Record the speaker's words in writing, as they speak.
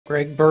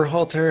Gregg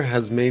Berhalter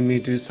has made me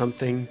do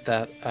something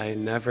that I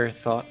never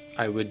thought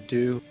I would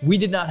do. We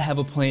did not have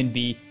a plan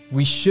B.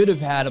 We should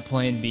have had a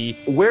plan B.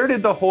 Where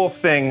did the whole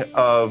thing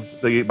of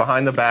the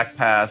behind the back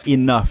pass?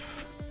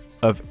 Enough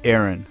of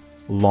Aaron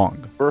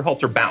Long.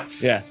 Berhalter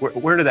bounce. Yeah.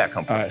 Where did that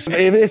come from? All right. So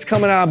if it's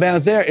coming out of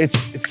bounds there, it's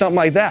something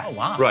like that. Oh,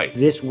 wow. Right.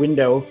 This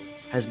window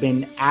has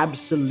been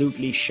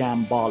absolutely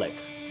shambolic.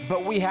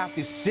 But we have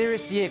to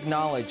seriously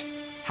acknowledge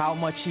how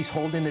much he's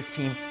holding this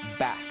team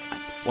back.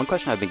 One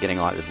question I've been getting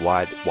a lot is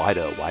why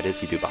though? Why does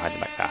he do behind the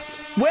back passes?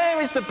 Where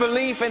is the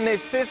belief in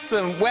this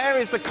system? Where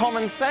is the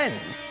common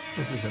sense?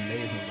 This is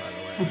amazing,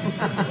 by the way.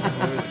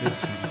 Where is this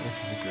from? This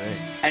is great.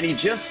 And he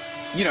just,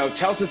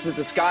 tells us that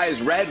the sky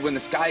is red when the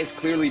sky is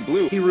clearly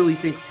blue. He really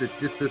thinks that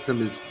this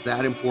system is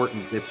that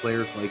important that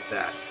players like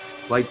that,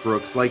 like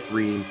Brooks, like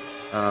Green,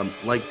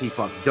 like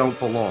Pfunk, don't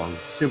belong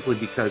simply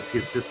because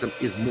his system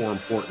is more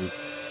important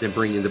than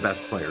bringing the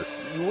best players.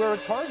 You were a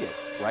target,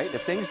 right?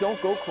 If things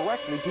don't go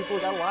correctly, people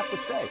got a lot to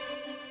say.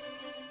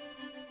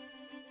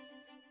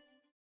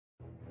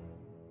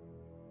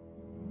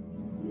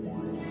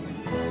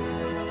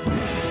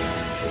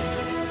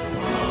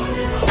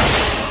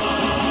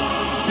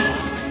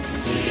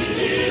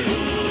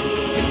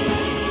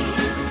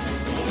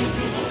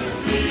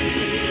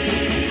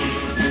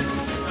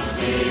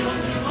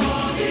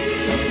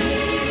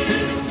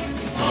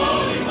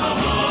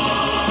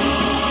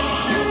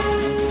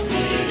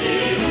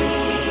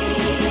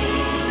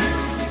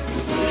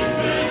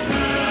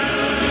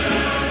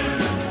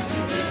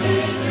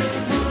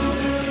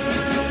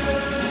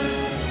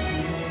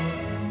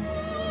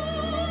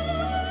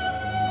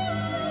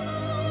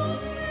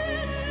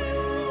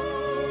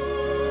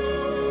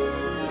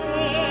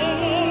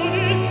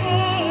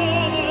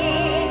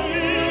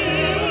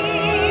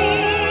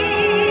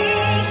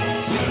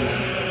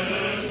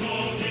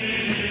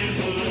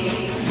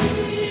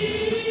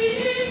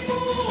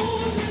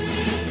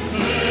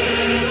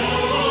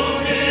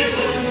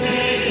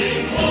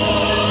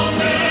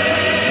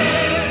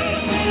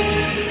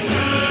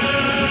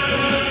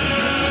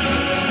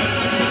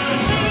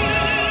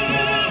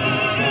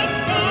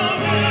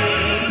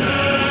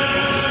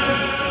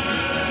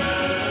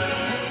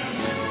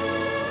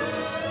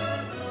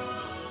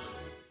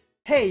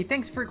 Hey,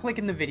 thanks for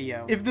clicking the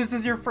video. If this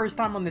is your first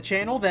time on the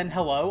channel, then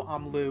hello,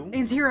 I'm Lou.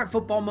 And here at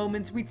Football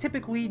Moments, we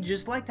typically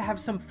just like to have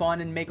some fun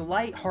and make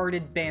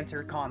light-hearted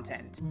banter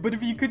content. But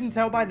if you couldn't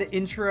tell by the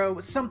intro,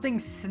 something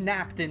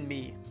snapped in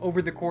me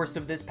over the course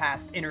of this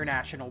past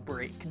international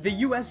break. The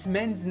US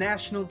men's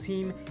national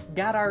team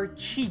got our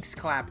cheeks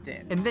clapped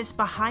in. And this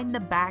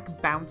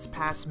behind-the-back bounce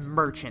pass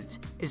merchant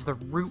is the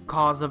root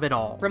cause of it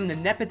all. From the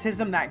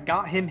nepotism that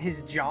got him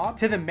his job,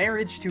 to the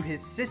marriage to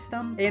his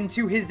system, and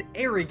to his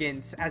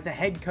arrogance as a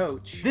head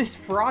coach. This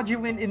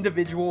fraudulent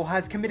individual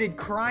has committed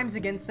crimes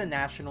against the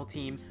national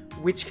team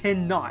which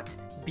cannot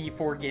be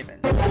forgiven.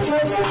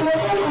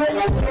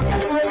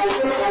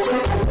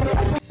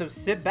 So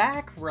sit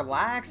back,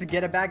 relax,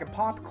 get a bag of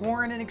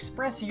popcorn, and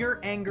express your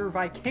anger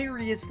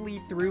vicariously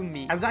through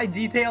me as I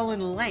detail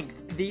in length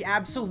the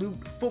absolute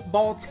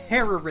football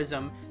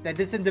terrorism that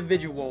this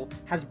individual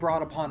has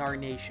brought upon our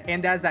nation.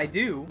 And as I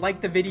do,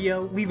 like the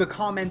video, leave a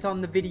comment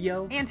on the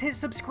video, and hit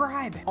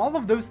subscribe. All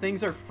of those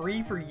things are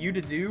free for you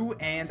to do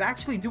and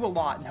actually do a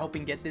lot in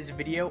helping get this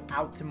video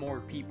out to more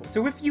people.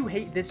 So if you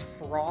hate this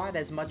fraud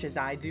as much as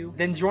I do,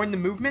 then join the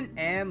movement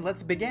and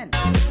let's begin.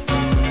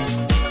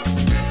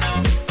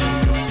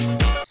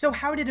 So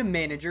how did a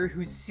manager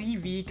whose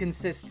CV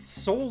consists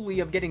solely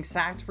of getting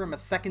sacked from a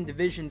second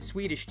division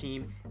Swedish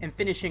team and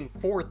finishing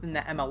 4th in the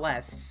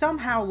MLS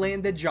somehow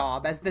land a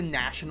job as the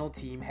national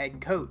team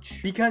head coach?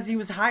 Because he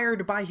was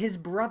hired by his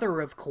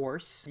brother, of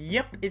course.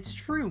 Yep, it's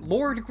true.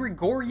 Lord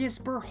Gregorius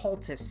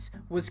Berhalter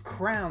was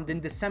crowned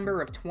in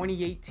December of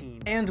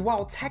 2018. And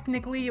while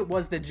technically it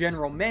was the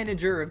general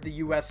manager of the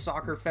US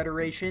Soccer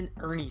Federation,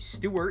 Ernie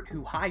Stewart,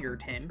 who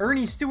hired him,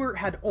 Ernie Stewart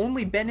had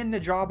only been in the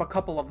job a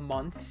couple of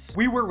months.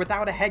 We were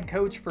without a head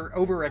coach for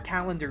over a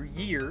calendar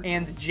year,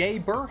 and Jay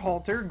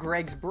Berhalter,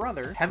 Gregg's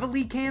brother,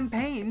 heavily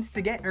campaigned to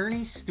get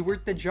Ernie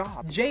Stewart the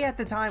job. Jay at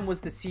the time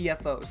was the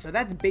CFO, so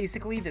that's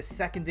basically the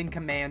second in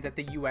command at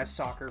the US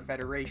Soccer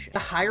Federation. The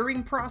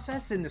hiring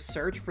process in the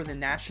search for the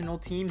national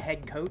team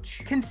head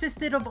coach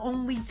consisted of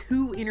only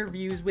 2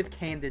 interviews with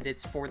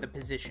candidates for the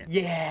position.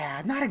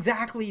 Yeah, not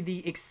exactly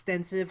the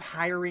extensive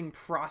hiring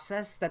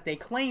process that they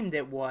claimed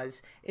it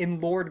was in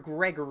Lord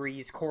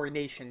Gregory's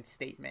coronation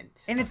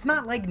statement. And it's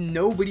not like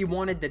nobody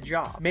wanted the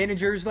job.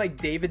 Managers like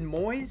David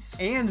Moyes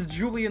and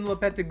Julian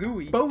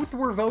Lopetegui both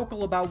were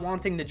vocal about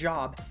wanting the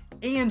job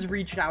and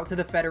reached out to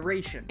the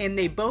federation, and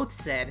they both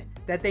said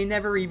that they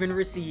never even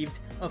received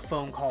a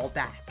phone call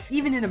back.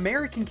 Even an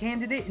American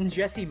candidate in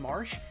Jesse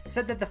Marsh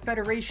said that the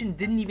Federation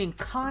didn't even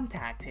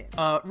contact him.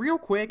 Real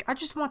quick, I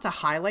just want to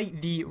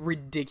highlight the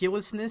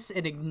ridiculousness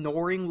in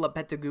ignoring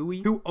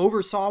Lopetegui, who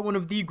oversaw one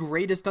of the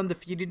greatest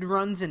undefeated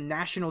runs in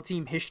national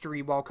team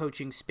history while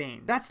coaching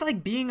Spain. That's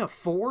like being a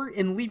 4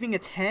 and leaving a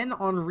 10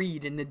 on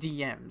read in the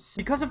DMs.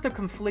 Because of the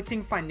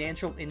conflicting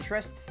financial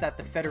interests that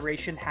the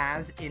Federation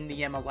has in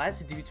the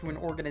MLS due to an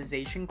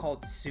organization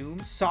called SUM,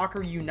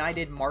 Soccer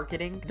United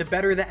Marketing, the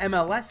better the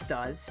MLS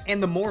does,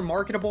 and the more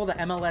marketable the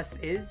MLS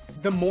is,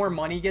 the more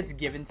money gets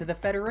given to the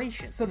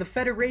Federation. So the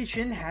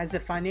Federation has a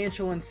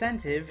financial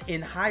incentive in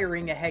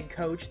hiring a head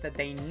coach that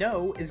they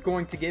know is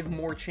going to give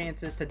more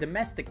chances to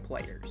domestic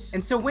players.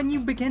 And so when you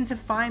begin to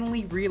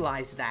finally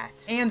realize that,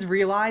 and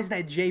realize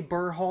that Jay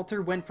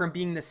Berhalter went from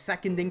being the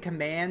second in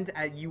command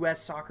at US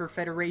Soccer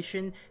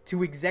Federation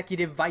to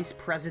executive vice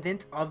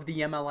president of the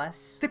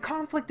MLS, the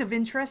conflict of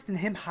interest in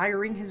him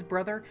hiring his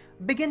brother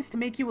begins to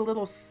make you a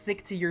little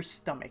sick to your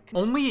stomach.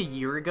 Only a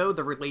year ago,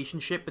 the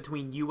relationship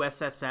between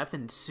USSF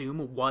and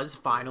SUM was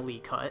finally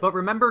cut, but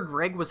remember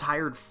Gregg was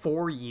hired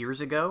 4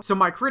 years ago, so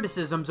my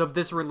criticisms of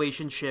this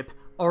relationship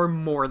are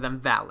more than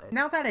valid.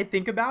 Now that I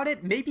think about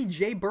it, maybe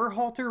Jay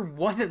Berhalter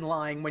wasn't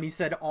lying when he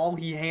said all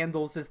he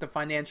handles is the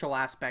financial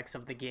aspects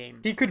of the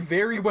game. He could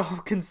very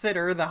well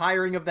consider the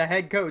hiring of the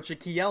head coach a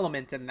key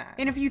element in that.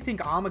 And if you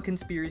think I'm a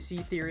conspiracy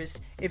theorist,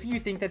 if you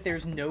think that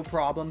there's no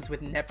problems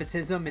with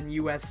nepotism in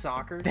US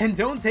soccer, then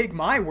don't take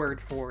my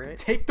word for it.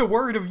 Take the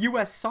word of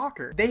US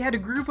soccer. They had a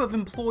group of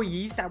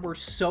employees that were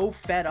so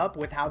fed up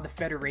with how the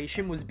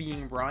Federation was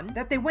being run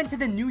that they went to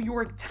the New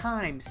York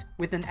Times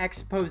with an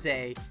expose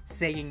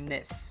saying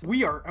this: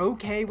 "We are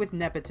okay with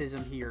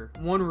nepotism here,"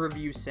 one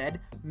review said,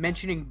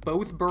 mentioning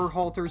both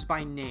Berhalters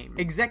by name.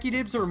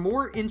 "Executives are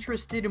more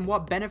interested in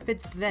what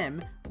benefits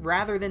them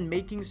rather than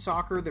making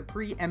soccer the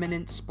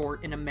preeminent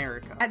sport in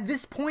America." At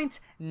this point,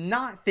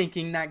 not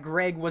thinking that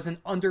Gregg was an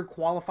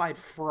underqualified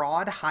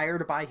fraud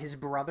hired by his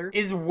brother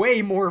is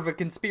way more of a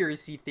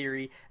conspiracy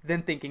theory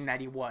than thinking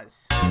that he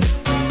was.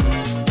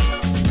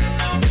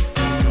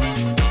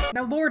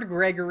 Now, Lord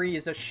Gregory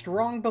is a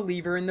strong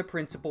believer in the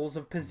principles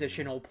of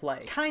positional play,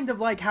 kind of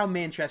like how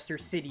Manchester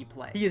City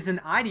play. He is an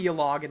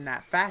ideologue in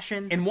that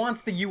fashion, and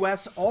wants the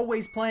US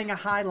always playing a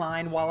high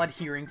line while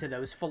adhering to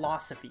those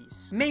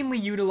philosophies, mainly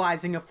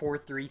utilizing a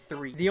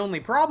 4-3-3. The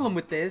only problem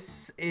with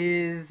this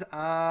is,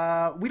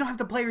 we don't have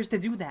the players to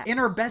do that, and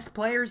our best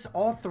players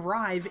all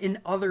thrive in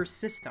other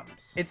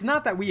systems. It's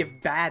not that we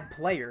have bad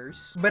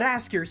players, but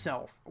ask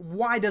yourself,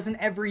 why doesn't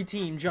every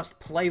team just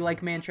play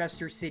like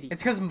Manchester City?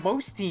 It's because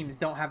most teams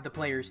don't have the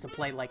players to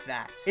play like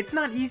that. It's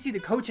not easy to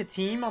coach a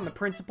team on the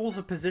principles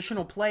of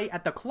positional play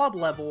at the club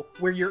level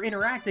where you're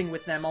interacting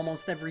with them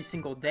almost every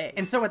single day.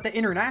 And so at the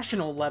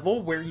international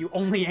level, where you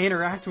only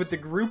interact with the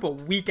group a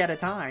week at a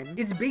time,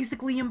 it's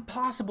basically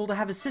impossible to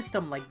have a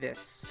system like this.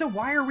 So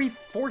why are we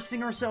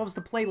forcing ourselves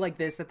to play like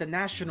this at the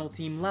national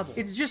team level?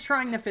 It's just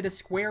trying to fit a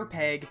square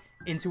peg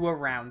into a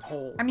round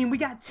hole. I mean, we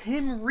got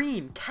Tim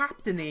Ream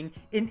captaining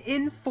an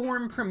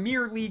in-form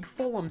Premier League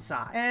Fulham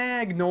side.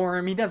 Ignore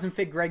him, he doesn't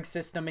fit Gregg's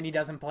system and he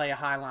doesn't play a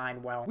high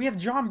line well. We have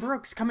John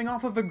Brooks coming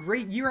off of a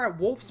great year at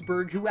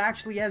Wolfsburg who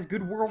actually has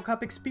good World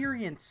Cup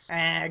experience.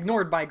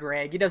 Ignored by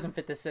Gregg, he doesn't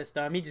fit the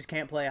system, he just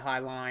can't play a high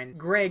line.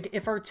 Gregg,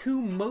 if our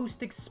two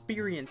most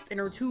experienced and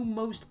our two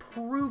most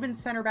proven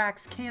center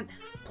backs can't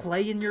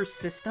play in your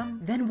system,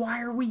 then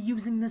why are we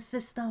using the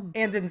system?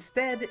 And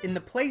instead, in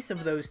the place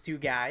of those two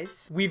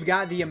guys, we've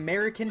got the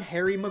American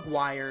Harry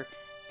Maguire,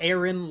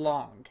 Aaron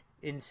Long,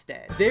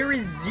 instead. There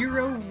is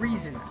zero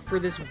reason for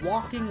this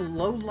walking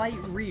low-light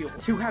reel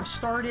to have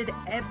started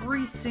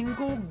every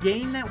single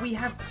game that we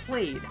have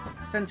played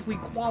since we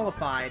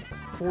qualified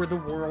for the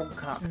World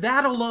Cup.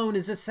 That alone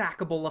is a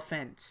sackable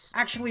offense.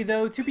 Actually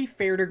though, to be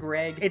fair to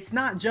Gregg, it's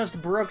not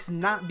just Brooks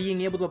not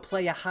being able to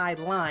play a high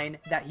line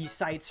that he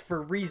cites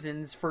for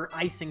reasons for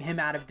icing him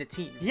out of the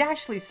team. He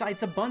actually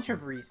cites a bunch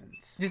of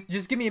reasons.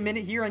 Just give me a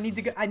minute here, I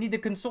need to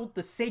consult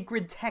the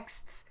sacred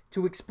texts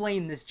to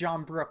explain this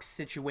John Brooks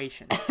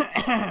situation.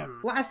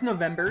 Last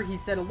November, he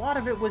said a lot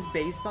of it was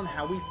based on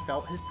how he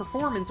felt his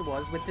performance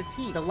was with the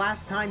team. The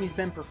last time he's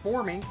been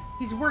performing,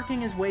 he's working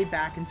his way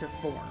back into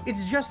form.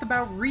 It's just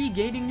about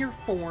regaining your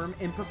form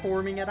and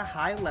performing at a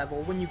high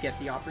level when you get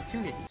the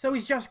opportunity. So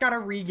he's just gotta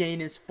regain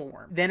his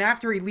form. Then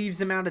after he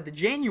leaves him out of the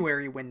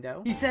January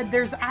window, he said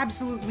there's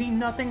absolutely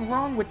nothing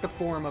wrong with the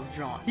form of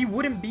John. He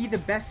wouldn't be the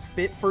best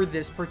fit for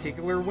this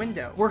particular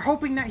window. We're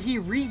hoping that he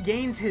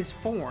regains his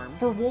form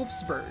for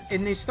Wolfsburg,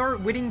 and they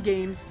start winning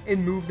games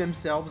and move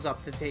themselves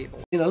up the table.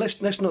 You know,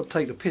 let's not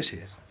take the piss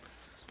here.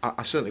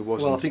 I certainly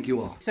wasn't. Well, I think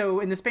you are. So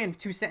in the span of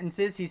 2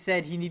 sentences, he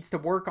said he needs to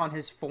work on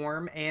his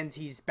form and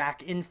he's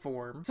back in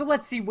form. So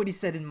let's see what he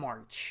said in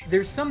March.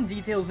 There's some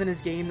details in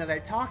his game that I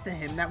talked to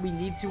him that we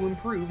need to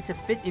improve to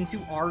fit into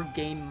our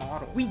game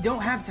model. We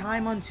don't have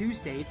time on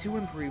Tuesday to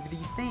improve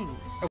these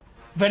things.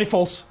 Very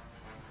false.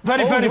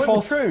 Very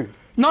false. True.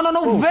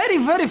 No,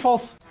 very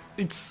false.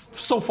 It's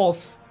so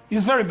false.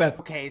 He's very bad.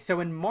 Okay,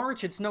 so in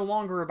March, it's no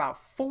longer about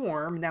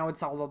form, now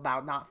it's all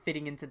about not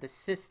fitting into the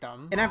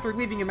system. And after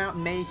leaving him out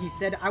in May, he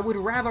said, I would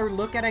rather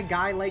look at a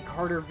guy like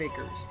Carter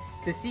Vickers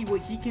to see what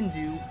he can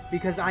do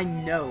because I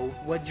know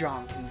what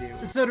John can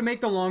do. So to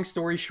make the long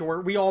story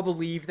short, we all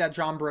believe that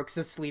John Brooks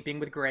is sleeping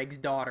with Gregg's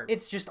daughter.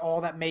 It's just all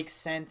that makes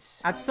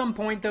sense. At some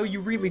point though, you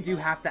really do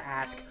have to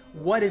ask,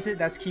 what is it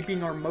that's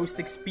keeping our most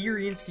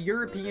experienced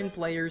European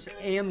players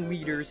and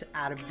leaders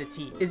out of the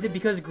team? Is it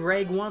because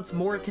Gregg wants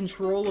more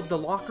control of the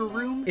locker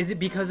room? Is it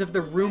because of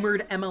the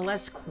rumored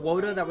MLS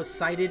quota that was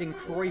cited in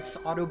Cruyff's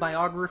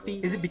autobiography?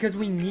 Is it because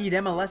we need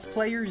MLS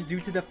players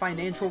due to the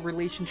financial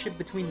relationship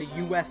between the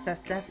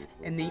USSF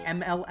and the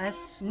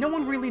MLS? No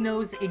one really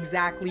knows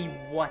exactly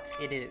what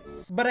it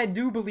is. But I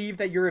do believe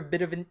that you're a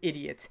bit of an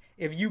idiot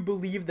if you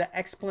believe the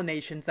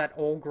explanations that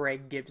old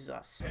Gregg gives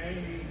us.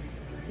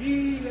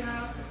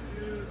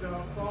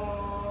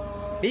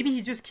 Maybe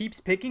he just keeps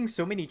picking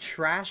so many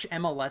trash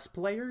MLS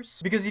players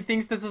because he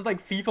thinks this is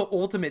like FIFA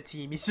Ultimate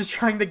Team. He's just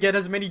trying to get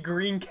as many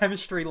green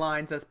chemistry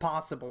lines as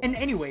possible. And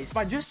anyways,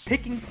 by just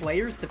picking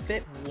players to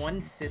fit one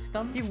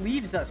system, he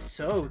leaves us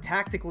so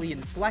tactically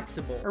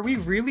inflexible. Are we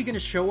really gonna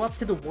show up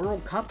to the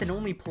World Cup and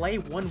only play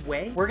one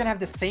way? We're gonna have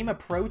the same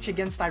approach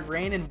against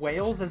Iran and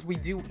Wales as we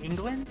do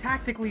England?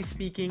 Tactically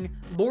speaking,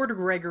 Lord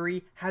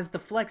Gregory has the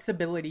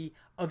flexibility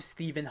of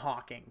Stephen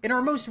Hawking. In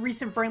our most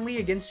recent friendly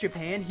against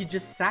Japan, he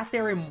just sat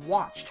there and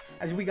watched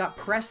as we got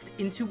pressed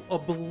into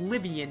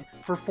oblivion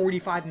for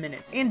 45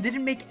 minutes and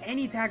didn't make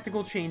any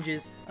tactical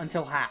changes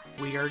until half.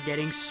 We are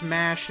getting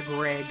smashed,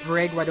 Gregg.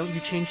 Gregg, why don't you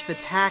change the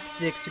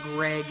tactics,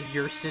 Gregg?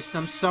 Your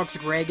system sucks,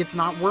 Gregg. It's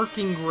not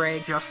working,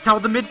 Gregg. Just tell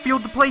the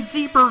midfield to play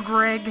deeper,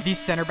 Gregg. These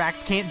center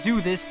backs can't do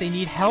this. They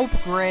need help,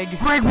 Gregg.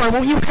 Gregg, why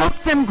won't you help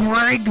them,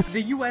 Gregg?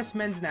 The US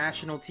men's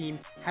national team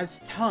has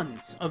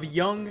tons of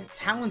young,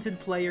 talented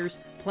players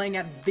playing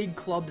at big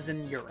clubs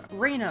in Europe.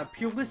 Reyna,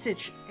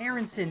 Pulisic,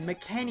 Aronson,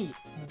 McKennie,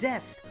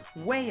 Dest,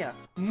 Weah,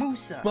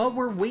 Musa. But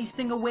we're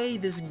wasting away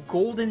this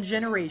golden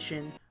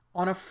generation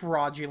on a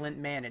fraudulent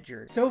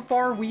manager. So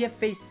far, we have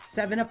faced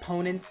 7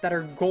 opponents that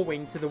are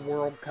going to the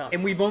World Cup,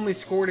 and we've only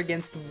scored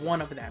against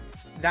one of them,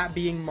 that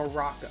being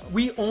Morocco.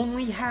 We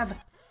only have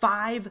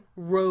 5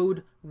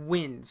 road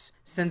wins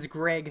since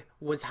Gregg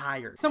was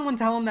hired. Someone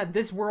tell him that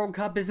this World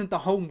Cup isn't the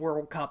home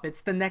World Cup,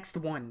 it's the next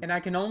one. And I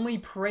can only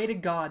pray to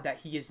God that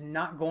he is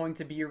not going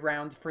to be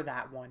around for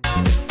that one.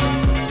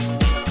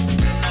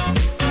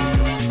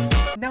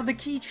 Now, the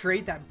key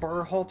trait that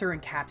Berhalter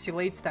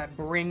encapsulates that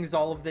brings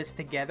all of this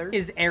together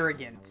is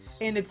arrogance.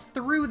 And it's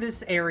through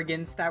this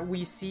arrogance that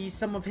we see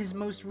some of his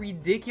most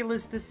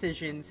ridiculous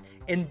decisions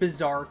and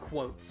bizarre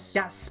quotes.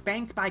 Got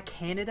spanked by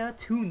Canada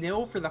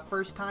 2-0 for the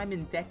first time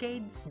in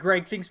decades?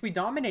 Gregg thinks we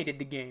dominated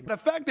the game. The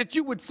fact that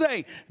you would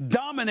say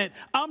dominant,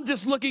 I'm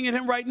just looking at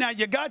him right now.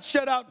 You got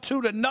shut out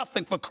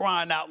 2-0 for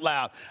crying out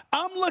loud.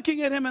 I'm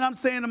looking at him and I'm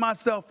saying to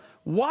myself,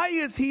 why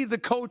is he the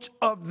coach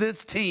of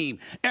this team?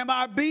 Am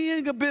I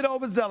being a bit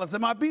overzealous?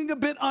 Am I being a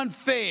bit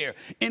unfair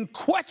in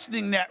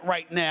questioning that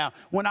right now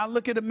when I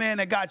look at a man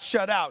that got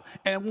shut out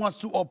and wants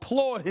to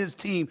applaud his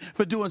team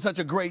for doing such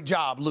a great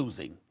job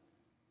losing?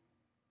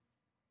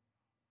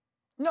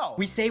 No.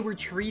 We say we're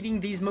treating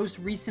these most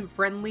recent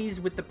friendlies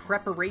with the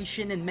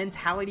preparation and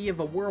mentality of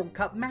a World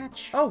Cup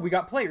match. Oh, we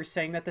got players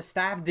saying that the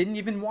staff didn't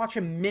even watch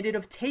a minute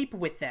of tape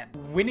with them.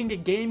 Winning a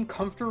game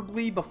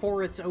comfortably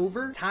before it's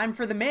over. Time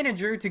for the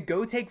manager to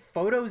go take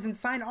photos and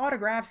sign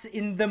autographs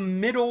in the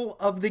middle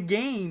of the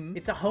game.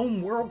 It's a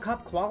home World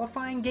Cup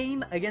qualifying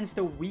game against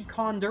a weak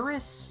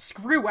Honduras.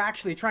 Screw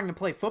actually trying to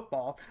play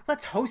football.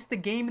 Let's host the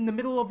game in the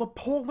middle of a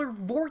polar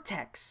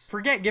vortex.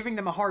 Forget giving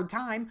them a hard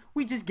time.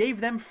 We just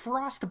gave them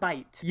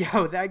frostbite.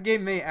 Yo, that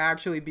game may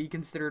actually be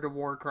considered a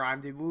war crime,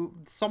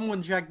 dude.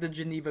 Someone check the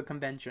Geneva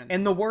Convention.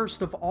 And the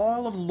worst of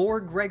all of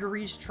Lord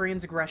Gregory's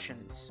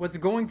transgressions, what's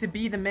going to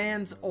be the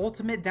man's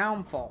ultimate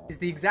downfall, is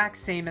the exact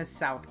same as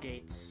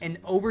Southgate's. An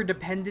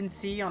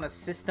overdependency on a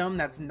system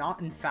that's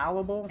not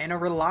infallible, and a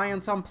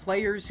reliance on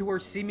players who are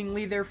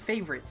seemingly their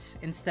favorites,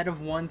 instead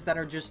of ones that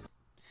are just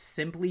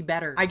simply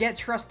better. I get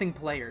trusting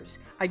players.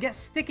 I get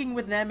sticking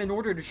with them in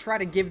order to try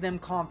to give them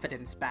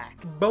confidence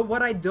back. But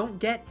what I don't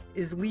get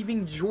is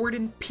leaving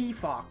Jordan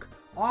Pefok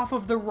off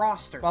of the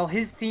roster while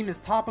his team is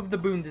top of the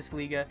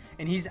Bundesliga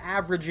and he's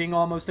averaging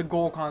almost a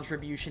goal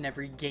contribution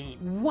every game.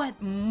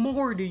 What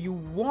more do you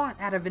want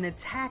out of an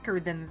attacker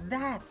than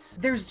that?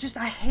 There's just a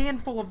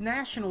handful of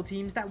national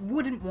teams that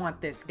wouldn't want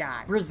this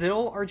guy.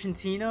 Brazil,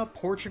 Argentina,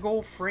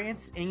 Portugal,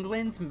 France,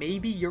 England,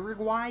 maybe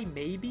Uruguay,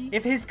 maybe.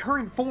 If his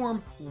current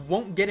form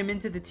won't get him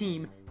into the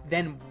team,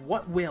 then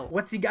what will?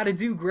 What's he gotta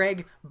do,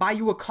 Gregg? Buy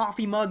you a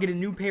coffee mug and a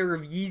new pair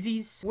of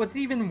Yeezys? What's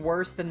even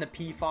worse than the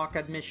Pefok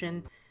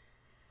admission?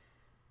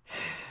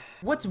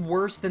 What's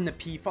worse than the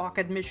Pefok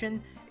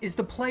admission is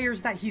the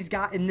players that he's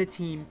got in the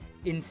team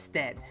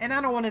instead. And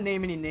I don't want to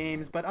name any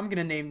names, but I'm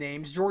gonna name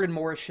names. Jordan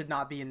Morris should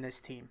not be in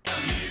this team.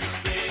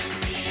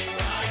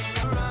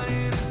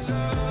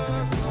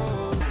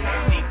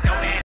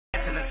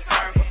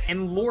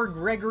 And Lord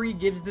Gregory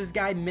gives this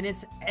guy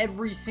minutes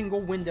every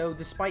single window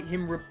despite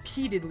him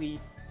repeatedly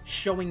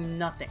showing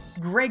nothing.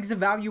 Gregg's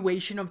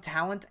evaluation of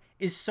talent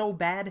is so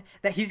bad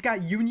that he's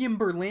got Union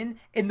Berlin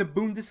in the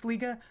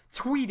Bundesliga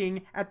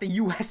tweeting at the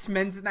US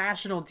men's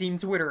national team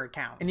Twitter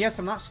account. And yes,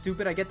 I'm not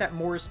stupid. I get that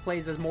Morris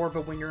plays as more of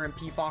a winger and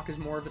Pifok is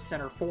more of a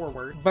center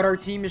forward, but our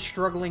team is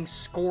struggling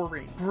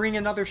scoring. Bring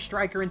another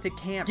striker into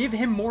camp. Give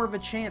him more of a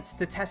chance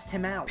to test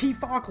him out.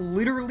 Pifok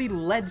literally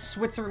led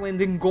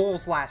Switzerland in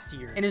goals last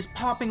year and is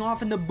popping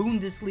off in the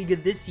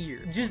Bundesliga this year.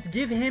 Just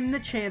give him the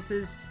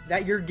chances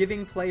that you're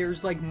giving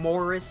players like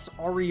Morris,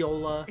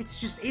 Areola. It's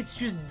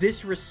just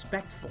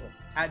disrespectful.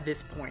 At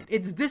this point,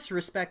 it's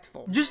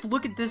disrespectful. Just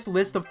look at this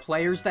list of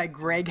players that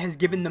Gregg has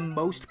given the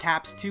most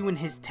caps to in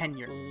his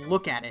tenure.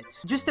 Look at it.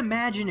 Just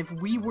imagine if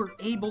we were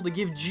able to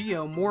give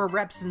Gio more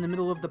reps in the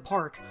middle of the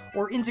park,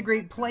 or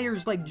integrate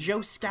players like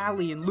Joe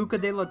Scally and Luca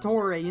De La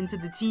Torre into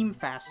the team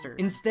faster.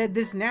 Instead,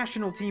 this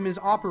national team is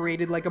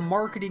operated like a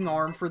marketing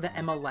arm for the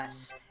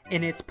MLS.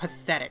 And it's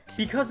pathetic.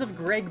 Because of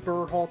Gregg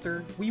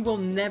Berhalter, we will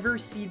never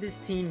see this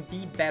team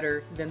be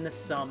better than the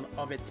sum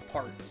of its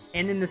parts.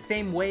 And in the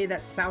same way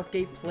that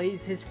Southgate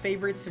plays his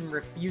favorites and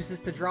refuses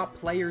to drop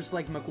players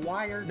like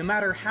Maguire, no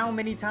matter how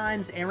many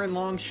times Aaron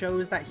Long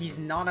shows that he's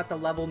not at the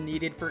level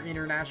needed for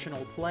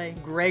international play,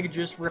 Gregg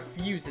just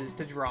refuses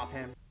to drop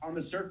him. On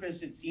the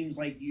surface, it seems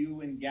like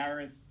you and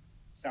Gareth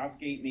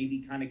Southgate may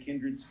be kind of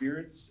kindred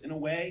spirits in a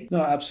way.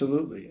 No,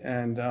 absolutely.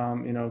 And,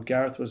 you know,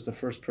 Gareth was the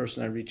first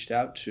person I reached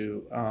out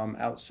to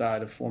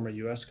outside of former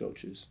U.S.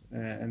 coaches.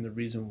 And the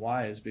reason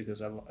why is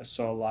because I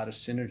saw a lot of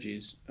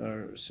synergies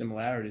or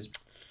similarities.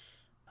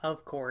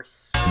 Of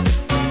course.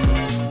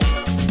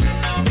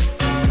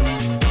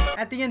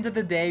 At the end of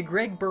the day,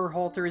 Gregg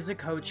Berhalter is a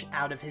coach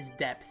out of his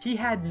depth. He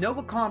had no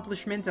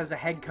accomplishments as a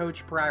head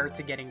coach prior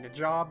to getting the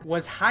job,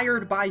 was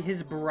hired by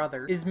his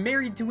brother, is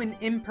married to an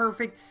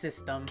imperfect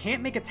system,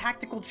 can't make a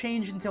tactical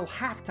change until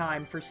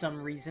halftime for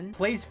some reason,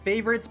 plays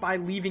favorites by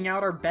leaving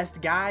out our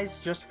best guys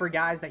just for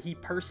guys that he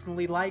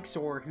personally likes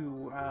or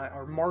who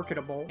are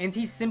marketable, and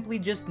he's simply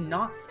just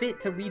not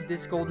fit to lead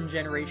this golden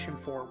generation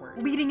forward.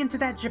 Leading into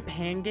that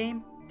Japan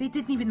game, they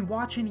didn't even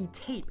watch any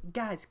tape.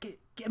 Guys,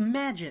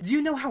 imagine. Do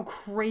you know how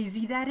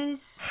crazy that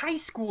is? High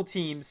school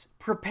teams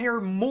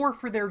prepare more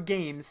for their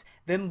games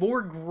than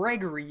Lord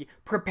Gregory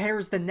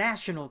prepares the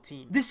national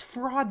team. This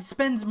fraud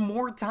spends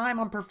more time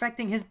on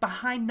perfecting his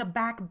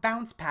behind-the-back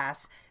bounce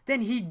pass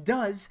than he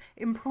does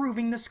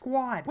improving the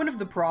squad. One of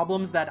the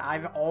problems that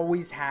I've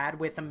always had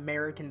with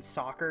American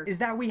soccer is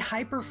that we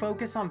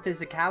hyper-focus on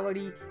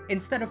physicality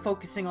instead of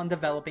focusing on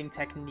developing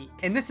technique.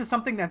 And this is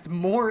something that's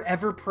more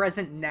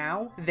ever-present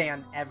now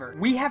than ever.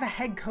 We have a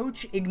head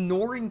coach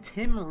ignoring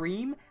Tim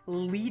Ream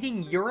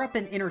leading Europe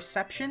in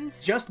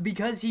interceptions just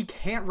because he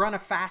can't run a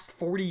fast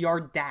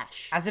 40-yard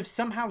dash. As if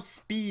somehow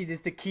speed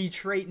is the key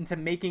trait into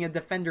making a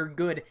defender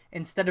good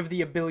instead of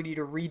the ability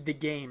to read the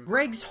game.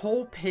 Gregg's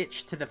whole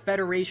pitch to the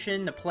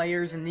federation, the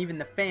players, and even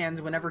the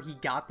fans whenever he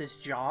got this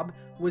job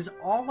was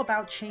all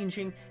about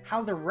changing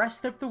how the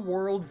rest of the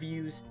world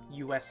views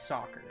US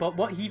soccer. But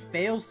what he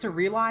fails to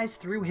realize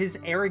through his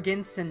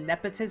arrogance and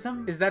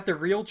nepotism is that the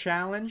real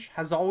challenge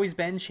has always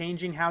been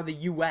changing how the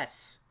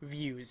US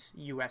views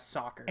US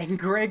soccer. And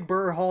Gregg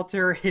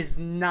Berhalter is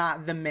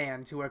not the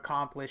man to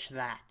accomplish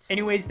that.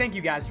 Anyways, thank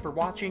you guys for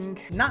watching.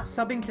 Not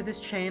subbing to this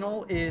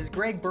channel is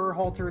Gregg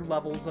Berhalter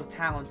levels of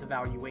talent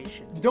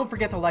evaluation. Don't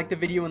forget to like the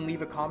video and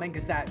leave a comment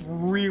because that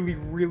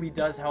really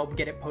does help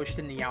get it pushed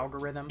in the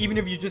algorithm. Even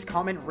if you just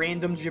comment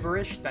random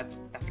gibberish,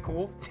 that's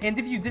cool. And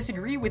if you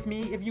disagree with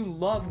me, if you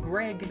love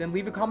Gregg, then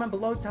leave a comment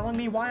below telling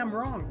me why I'm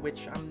wrong,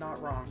 which I'm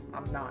not wrong.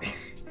 I'm not.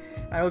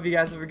 I hope you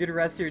guys have a good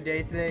rest of your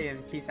day today,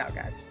 and peace out,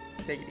 guys.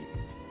 Take it easy.